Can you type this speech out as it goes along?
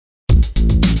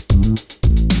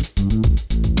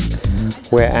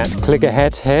We're at Cligga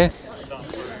Head here.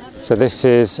 So this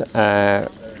is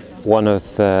one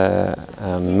of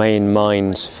the main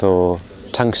mines for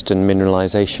tungsten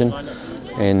mineralisation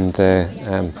in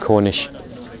the Cornish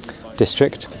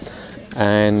district.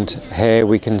 And here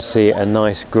we can see a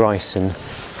nice Greisen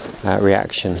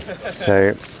reaction.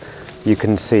 So you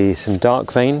can see some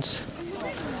dark veins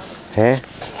here,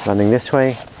 running this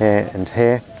way, here and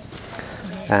here.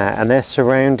 And they're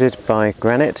surrounded by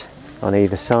granite on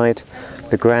either side.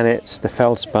 The granites, the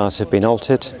feldspars have been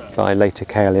altered by later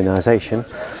kaolinisation,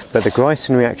 but the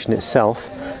Greisen reaction itself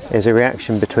is a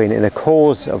reaction between, in the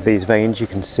cores of these veins you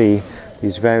can see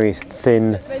these very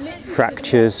thin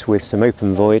fractures with some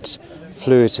open voids.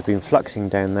 Fluids have been fluxing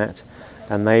down that,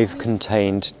 and they've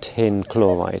contained tin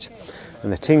chloride.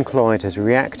 And the tin chloride has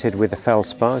reacted with the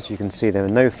feldspars. You can see there are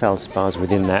no feldspars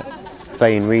within that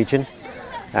vein region,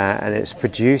 and it's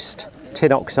produced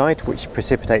tin oxide, which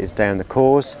precipitates down the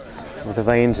cores of the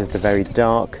veins as the very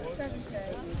dark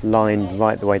line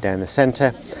right the way down the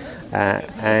centre,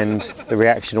 and the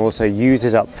reaction also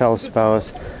uses up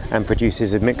feldspars and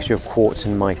produces a mixture of quartz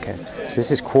and mica. So this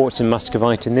is quartz and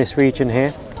muscovite in this region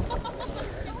here,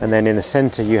 and then in the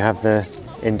centre you have the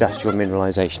industrial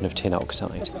mineralisation of tin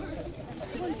oxide.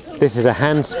 This is a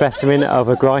hand specimen of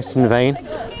a Greisen vein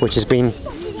which has been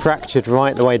fractured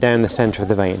right the way down the centre of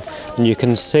the vein, and you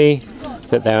can see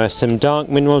that there are some dark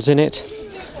minerals in it,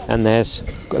 and there's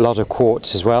a lot of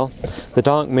quartz as well. The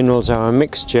dark minerals are a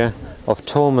mixture of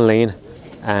tourmaline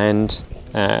and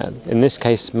in this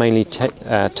case mainly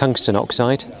tungsten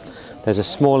oxide. There's a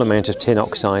small amount of tin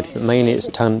oxide, but mainly it's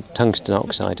tungsten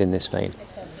oxide in this vein.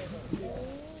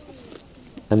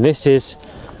 And this is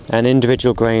an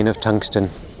individual grain of tungsten,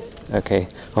 okay,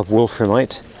 of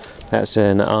wolframite. That's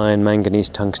an iron manganese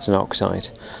tungsten oxide,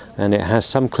 and it has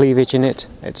some cleavage in it.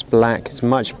 It's black, it's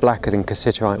much blacker than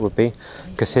cassiterite would be.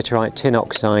 Cassiterite tin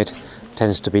oxide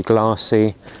tends to be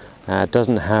glassy,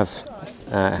 doesn't have,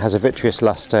 has a vitreous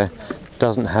luster,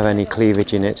 doesn't have any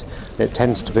cleavage in it. It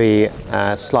tends to be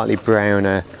slightly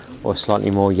browner or slightly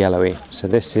more yellowy. So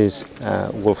this is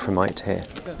wolframite here.